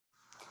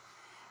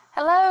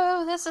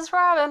Hello, this is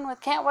Robin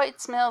with Can't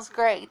Wait Smells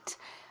Great.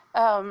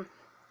 I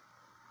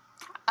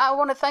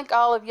want to thank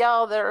all of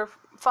y'all that are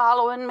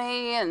following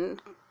me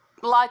and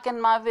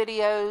liking my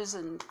videos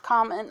and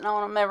commenting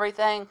on them,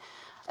 everything.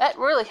 That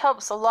really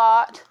helps a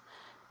lot.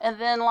 And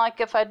then,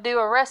 like, if I do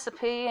a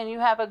recipe and you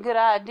have a good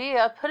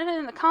idea, put it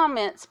in the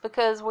comments,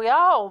 because we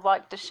all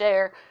like to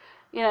share,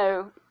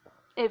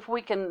 if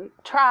we can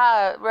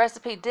try a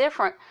recipe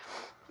different.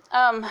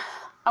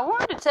 I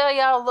wanted to tell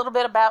y'all a little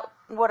bit about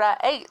what I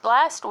ate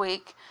last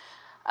week.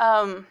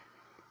 I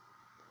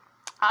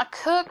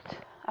cooked,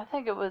 I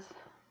think it was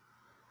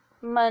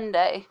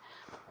Monday.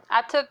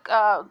 I took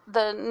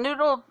the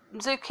noodle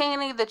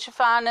zucchini that you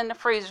find in the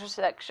freezer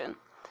section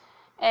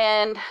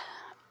and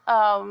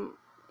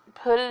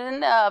put it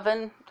in the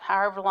oven,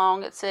 however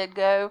long it said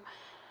go.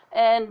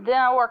 And then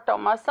I worked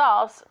on my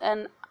sauce,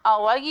 and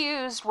all I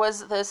used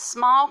was this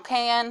small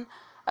can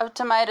of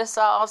tomato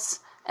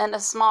sauce and a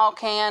small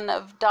can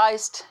of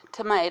diced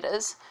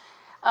tomatoes.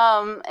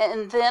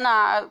 And then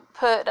I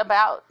put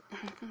about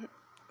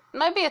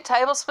maybe a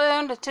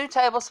tablespoon to 2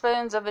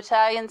 tablespoons of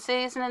Italian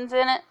seasonings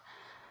in it.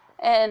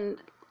 And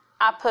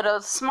I put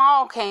a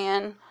small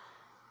can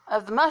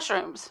of the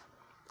mushrooms.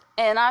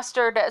 And I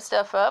stirred that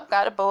stuff up,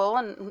 got it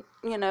boiling,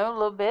 a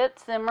little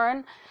bit,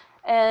 simmering.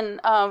 And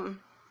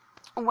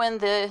when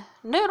the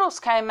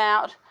noodles came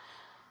out,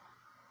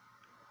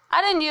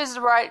 I didn't use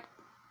the right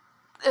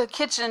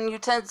kitchen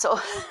utensil.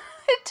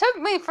 It took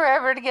me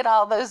forever to get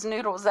all those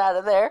noodles out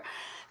of there,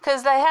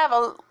 because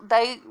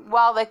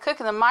while they cook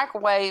in the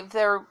microwave,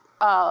 their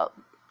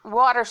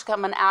water's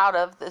coming out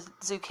of the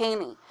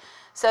zucchini,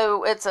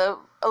 so it's a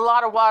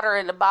lot of water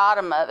in the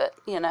bottom of it,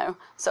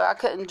 so I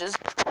couldn't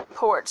just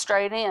pour it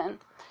straight in.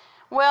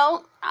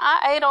 Well,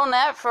 I ate on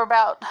that for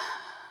about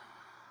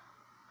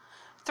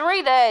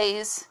 3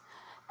 days,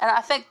 and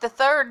I think the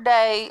third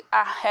day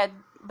I had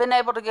been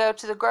able to go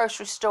to the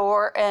grocery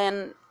store,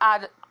 and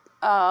I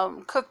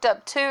cooked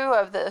up 2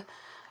 of the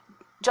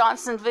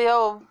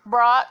Johnsonville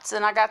brats,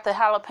 and I got the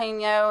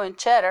jalapeno and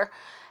cheddar,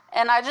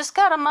 and I just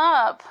cut them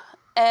up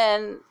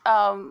and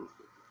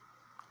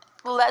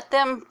let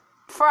them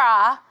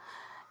fry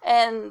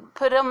and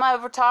put them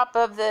over top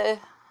of the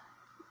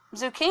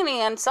zucchini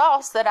and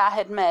sauce that I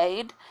had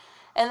made.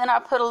 And then I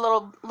put a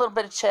little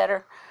bit of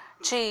cheddar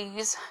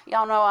cheese.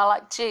 Y'all know I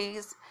like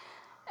cheese,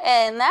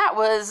 and that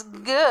was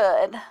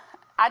good.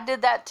 I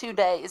did that 2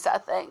 days, I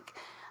think.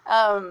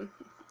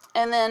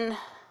 And then,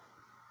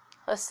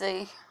 let's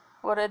see,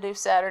 what did I do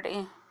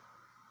Saturday?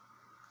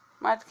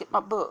 Might have to get my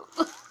book.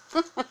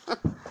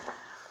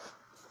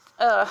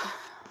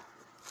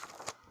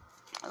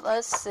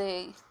 Let's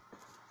see.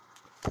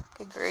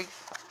 Good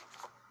grief.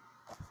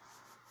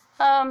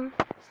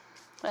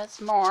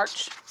 That's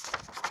March.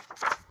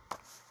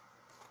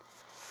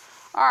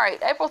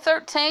 Alright, April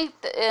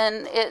 13th,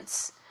 and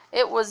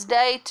it was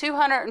day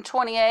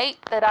 228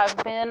 that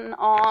I've been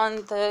on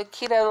the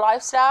keto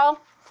lifestyle.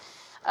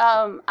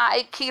 I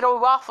ate keto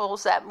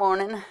waffles that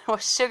morning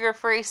with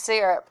sugar-free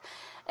syrup,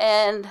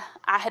 and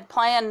I had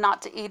planned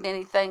not to eat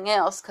anything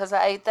else because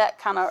I ate that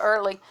kind of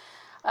early,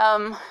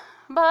 but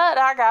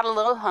I got a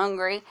little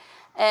hungry,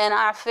 and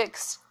I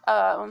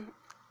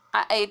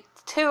ate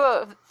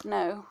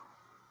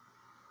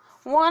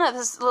one of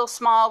these little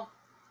small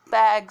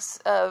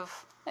bags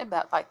of,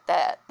 about like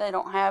that, they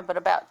don't have, but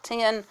about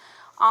 10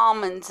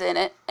 almonds in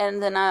it,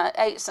 and then I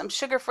ate some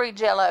sugar-free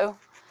Jell-O.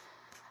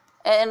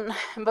 And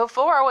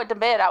before I went to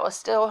bed, I was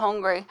still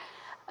hungry,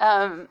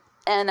 and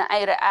I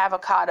ate an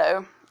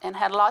avocado and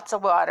had lots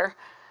of water.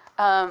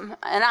 And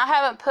I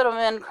haven't put them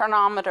in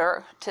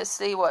chronometer to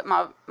see what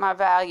my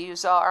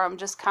values are. I'm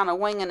just kind of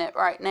winging it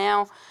right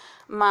now.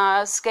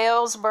 My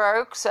scales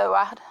broke, so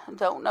I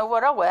don't know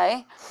what I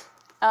weigh.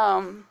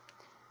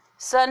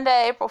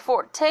 Sunday, April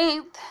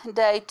 14th,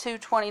 day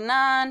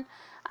 229,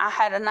 I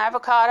had an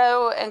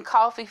avocado and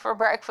coffee for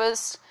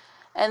breakfast,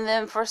 and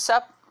then for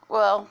supper,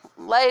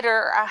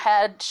 later I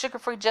had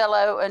sugar-free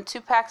Jell-O and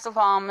 2 packs of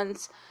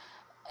almonds,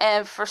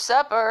 and for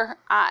supper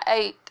I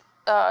ate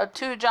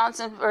 2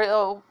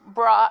 Johnsonville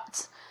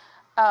brats,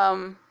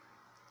 and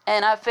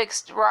I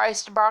fixed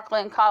rice,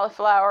 broccoli, and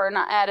cauliflower, and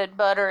I added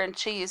butter and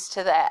cheese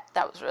to that.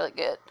 That was really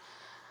good.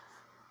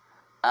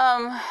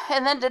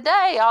 And then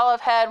today,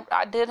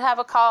 I did have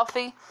a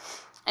coffee,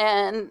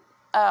 and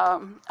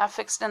I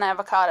fixed an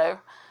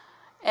avocado,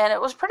 and it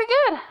was pretty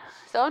good.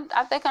 So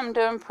I think I'm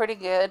doing pretty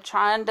good,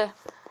 trying to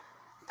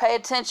pay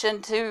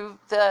attention to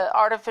the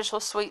artificial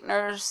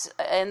sweeteners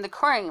and the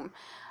cream.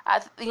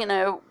 I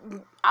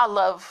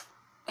love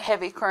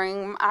heavy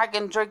cream. I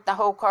can drink the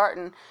whole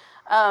carton.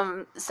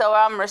 So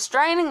I'm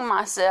restraining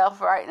myself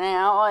right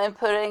now and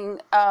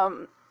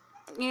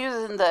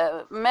using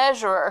the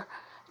measurer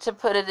to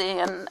put it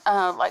in,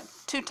 like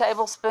 2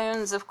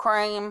 tablespoons of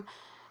cream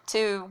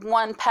to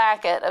 1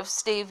 packet of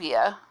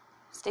stevia.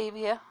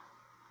 Stevia?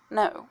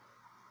 No.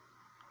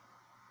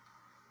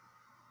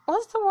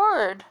 What's the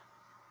word?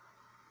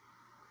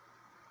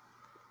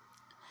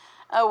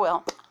 Oh,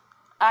 well,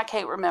 I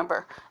can't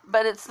remember,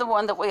 but it's the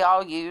one that we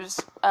all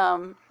use.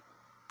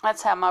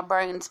 That's how my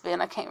brain's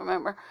been. I can't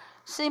remember.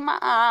 See my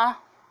eye?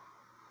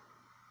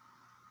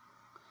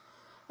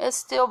 It's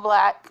still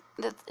black.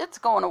 It's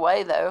going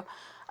away though.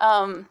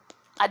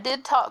 I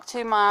did talk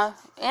to my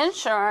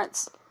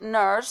insurance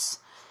nurse,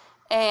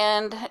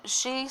 and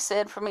she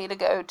said for me to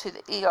go to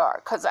the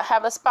ER because I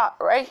have a spot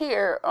right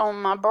here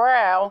on my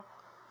brow.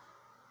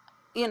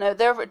 You know,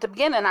 there at the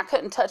beginning I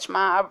couldn't touch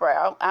my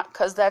eyebrow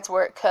because that's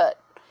where it cut.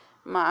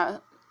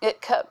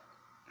 It cut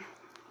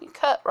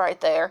right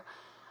there,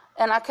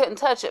 and I couldn't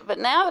touch it. But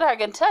now that I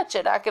can touch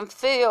it, I can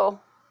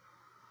feel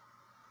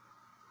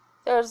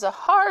there's a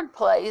hard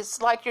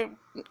place, like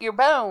your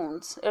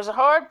bones. There's a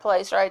hard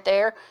place right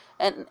there,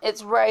 and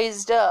it's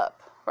raised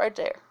up right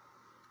there.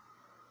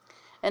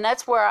 And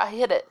that's where I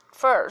hit it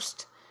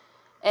first.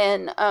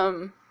 And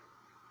I'm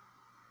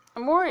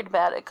worried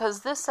about it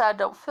because this side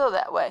don't feel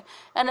that way.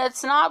 And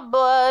it's not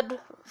blood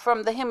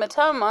from the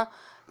hematoma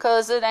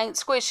because it ain't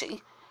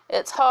squishy.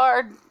 It's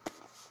hard,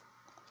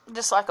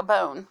 just like a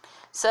bone.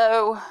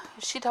 So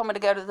she told me to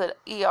go to the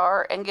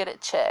ER and get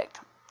it checked.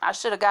 I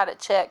should have got it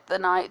checked the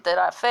night that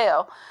I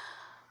fell,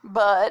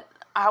 but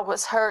I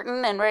was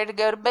hurting and ready to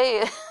go to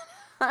bed.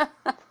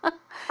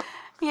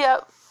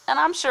 Yep, and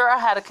I'm sure I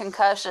had a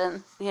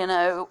concussion,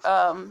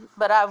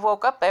 but I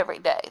woke up every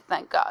day,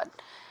 thank God.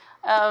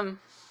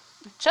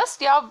 Just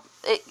y'all,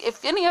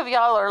 if any of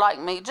y'all are like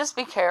me, just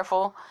be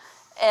careful.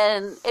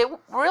 And it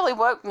really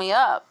woke me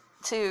up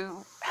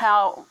to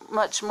how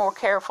much more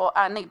careful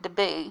I need to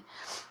be.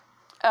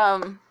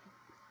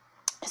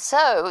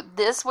 So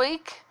this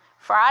week,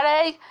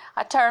 Friday,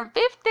 I turned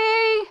 50.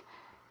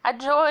 I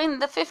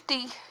joined the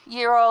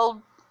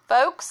 50-year-old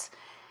folks,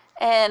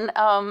 and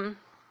I'm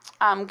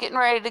getting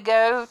ready to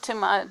go to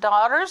my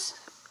daughter's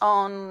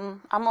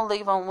I'm going to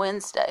leave on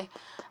Wednesday,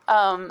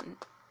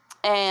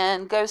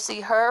 and go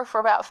see her for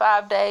about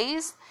 5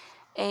 days.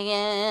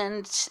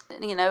 And,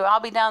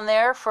 I'll be down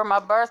there for my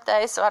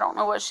birthday, so I don't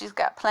know what she's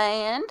got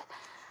planned,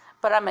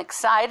 but I'm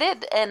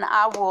excited, and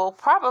I will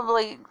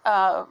probably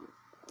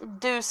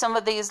do some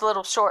of these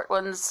little short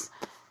ones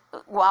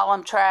while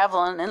I'm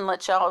traveling and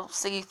let y'all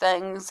see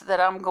things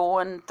that I'm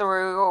going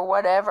through or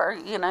whatever,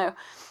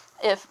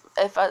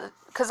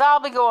 because I'll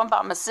be going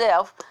by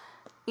myself,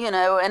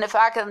 and if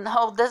I can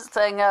hold this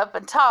thing up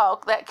and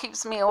talk, that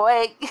keeps me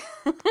awake.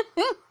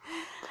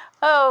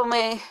 Oh,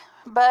 me.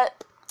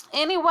 But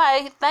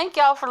anyway, thank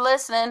y'all for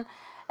listening,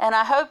 and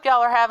I hope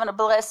y'all are having a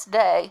blessed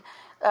day.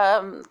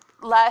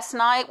 Last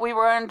night we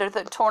were under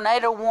the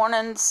tornado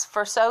warnings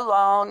for so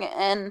long,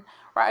 and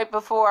right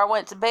before I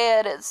went to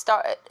bed,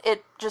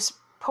 it just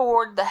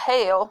poured the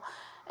hail,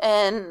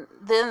 and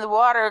then the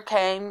water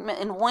came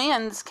and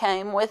winds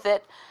came with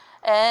it,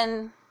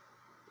 and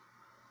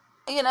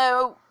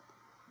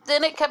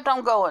then it kept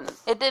on going.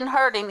 It didn't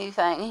hurt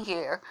anything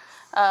here.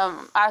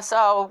 I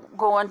saw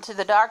going to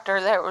the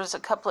doctor, there was a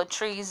couple of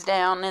trees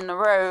down in the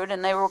road,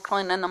 and they were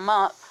cleaning them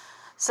up.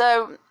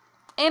 So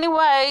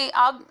anyway,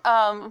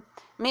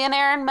 me and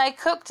Erin may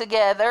cook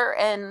together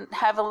and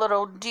have a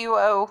little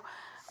duo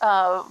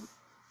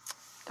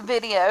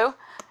video.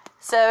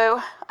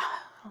 So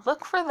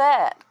look for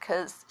that,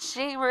 because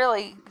she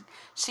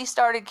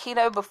started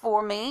keto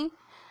before me,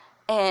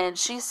 and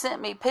she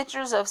sent me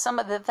pictures of some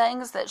of the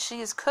things that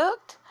she's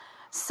cooked.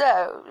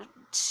 So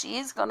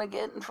she's going to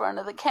get in front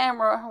of the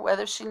camera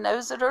whether she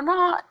knows it or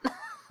not.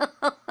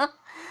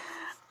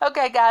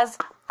 Okay, guys,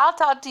 I'll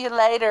talk to you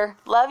later.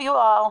 Love you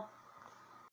all.